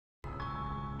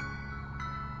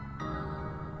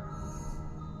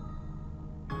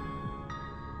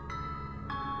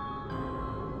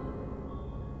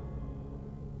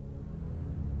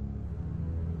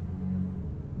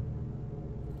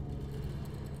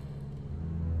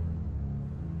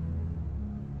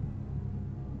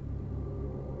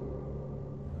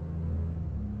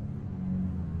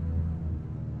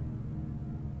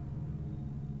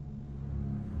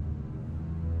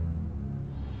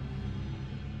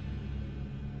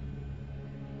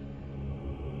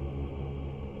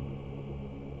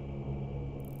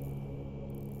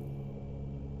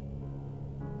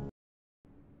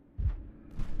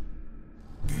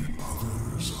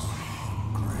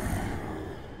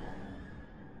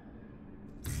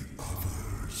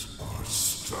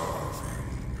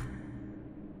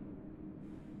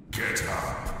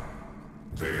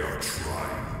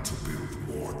trying to build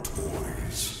more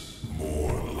toys,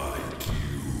 more like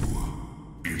you.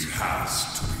 It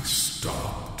has to be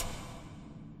stopped.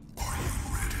 Are you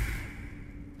ready?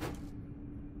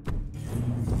 You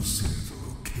will see the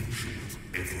location of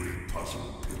every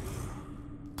puzzle pillar.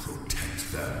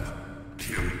 Protect them.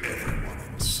 Kill everyone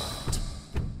in sight.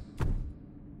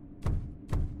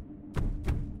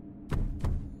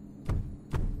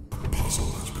 A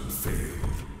puzzle has been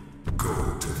failed.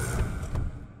 Go to them.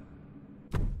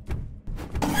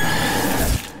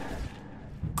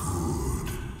 Good.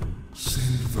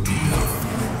 Send them down.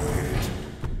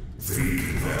 They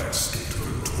can escape the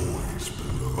toys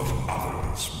below, but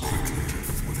others quickly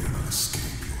within an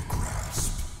escape your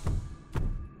grasp.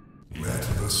 Let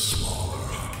the smaller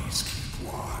huggies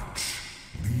keep watch.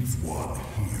 Leave one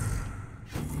here.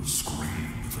 He will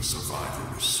scream if a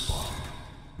survivor is spotted.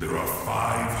 There are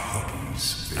 5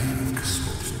 huggies. They have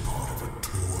exposed part of a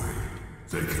toy.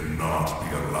 They cannot be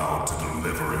allowed to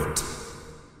deliver it.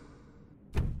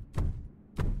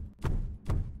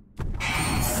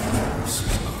 This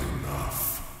is not enough.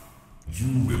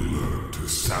 You will learn to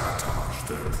sabotage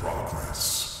their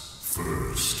progress.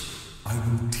 First, I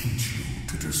will teach you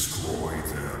to destroy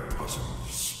their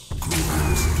puzzles.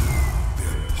 Good.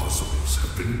 Their puzzles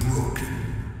have been broken.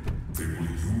 They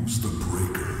will use the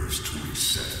breakers to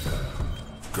reset them.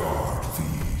 Guard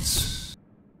these.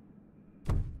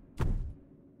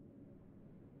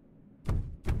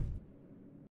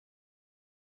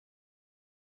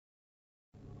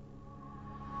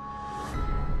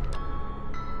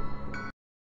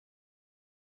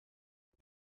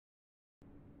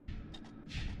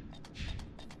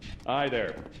 Hi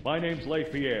there, my name's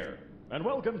Leif Pierre, and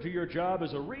welcome to your job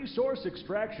as a resource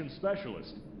extraction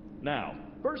specialist. Now,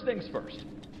 first things first,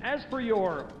 as per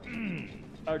your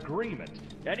agreement,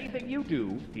 anything you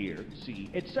do, hear, see,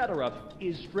 etc.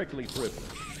 is strictly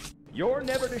privileged. You're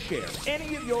never to share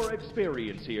any of your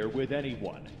experience here with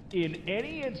anyone, in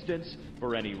any instance,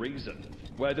 for any reason.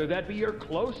 Whether that be your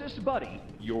closest buddy,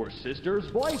 your sister's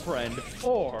boyfriend,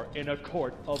 or in a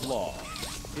court of law.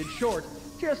 In short,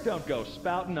 just don't go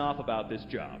spouting off about this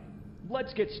job.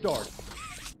 Let's get started.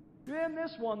 In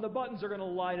this one, the buttons are going to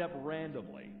light up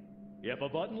randomly. If a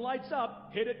button lights up,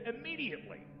 hit it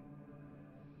immediately.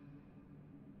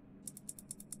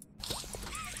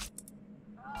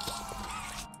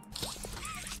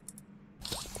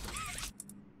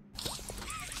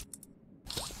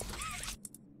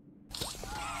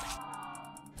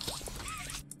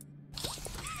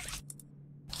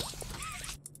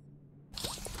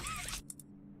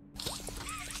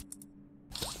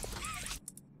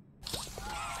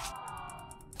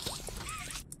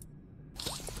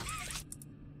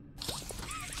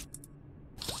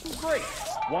 Great.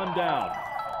 One down.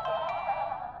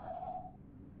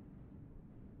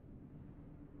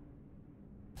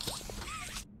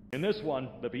 In this one,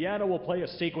 the piano will play a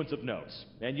sequence of notes,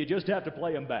 and you just have to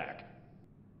play them back.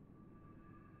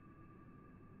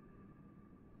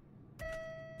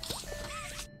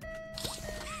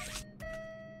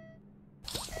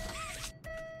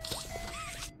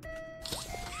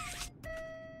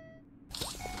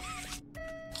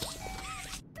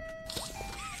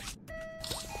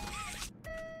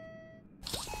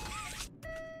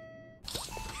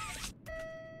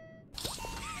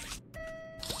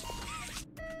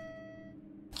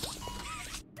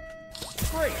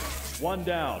 Great. One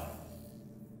down.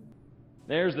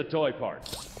 There's the toy part.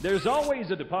 There's always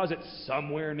a deposit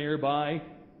somewhere nearby.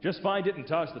 Just find it and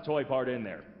toss the toy part in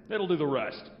there. It'll do the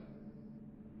rest.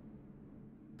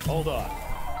 Hold on.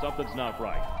 Something's not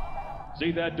right.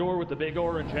 See that door with the big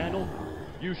orange handle?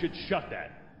 You should shut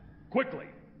that. Quickly.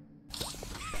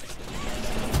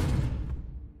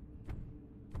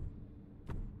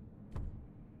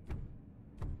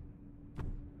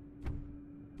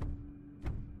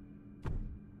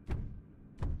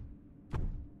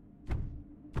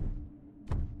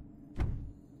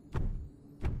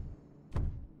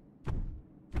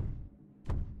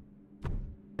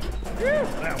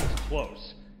 That was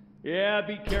close. Yeah,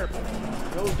 be careful.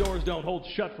 Those doors don't hold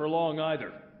shut for long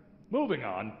either. Moving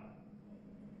on.